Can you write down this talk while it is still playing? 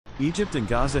Egypt and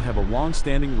Gaza have a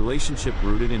long-standing relationship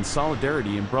rooted in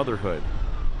solidarity and brotherhood.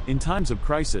 In times of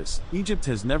crisis, Egypt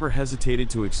has never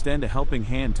hesitated to extend a helping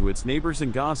hand to its neighbors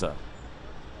in Gaza.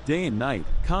 Day and night,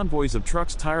 convoys of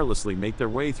trucks tirelessly make their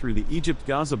way through the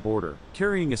Egypt-Gaza border,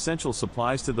 carrying essential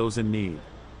supplies to those in need.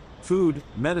 Food,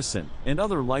 medicine, and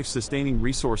other life-sustaining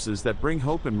resources that bring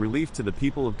hope and relief to the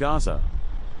people of Gaza.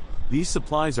 These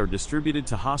supplies are distributed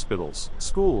to hospitals,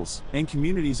 schools, and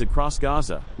communities across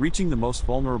Gaza, reaching the most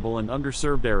vulnerable and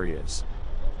underserved areas.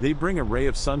 They bring a ray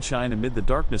of sunshine amid the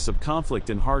darkness of conflict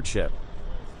and hardship.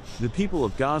 The people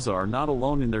of Gaza are not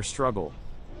alone in their struggle.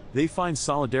 They find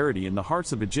solidarity in the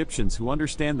hearts of Egyptians who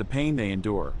understand the pain they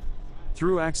endure.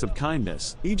 Through acts of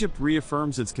kindness, Egypt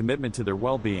reaffirms its commitment to their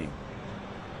well-being.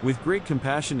 With great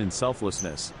compassion and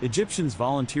selflessness, Egyptians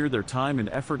volunteer their time and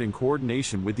effort in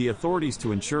coordination with the authorities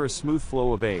to ensure a smooth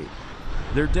flow of aid.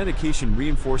 Their dedication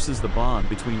reinforces the bond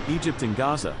between Egypt and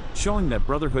Gaza, showing that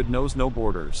brotherhood knows no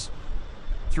borders.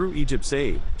 Through Egypt's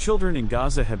aid, children in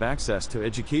Gaza have access to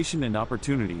education and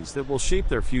opportunities that will shape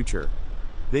their future.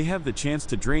 They have the chance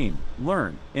to dream,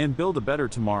 learn, and build a better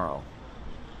tomorrow.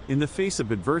 In the face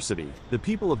of adversity, the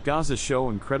people of Gaza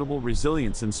show incredible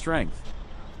resilience and strength.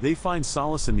 They find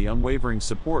solace in the unwavering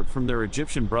support from their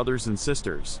Egyptian brothers and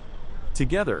sisters.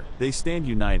 Together, they stand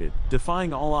united,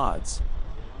 defying all odds.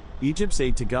 Egypt's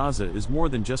aid to Gaza is more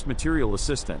than just material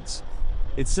assistance.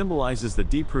 It symbolizes the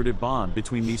deep-rooted bond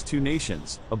between these two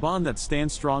nations, a bond that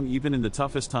stands strong even in the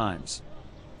toughest times.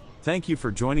 Thank you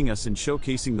for joining us in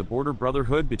showcasing the border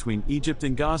brotherhood between Egypt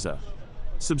and Gaza.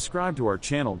 Subscribe to our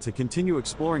channel to continue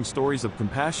exploring stories of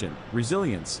compassion,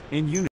 resilience, and unity.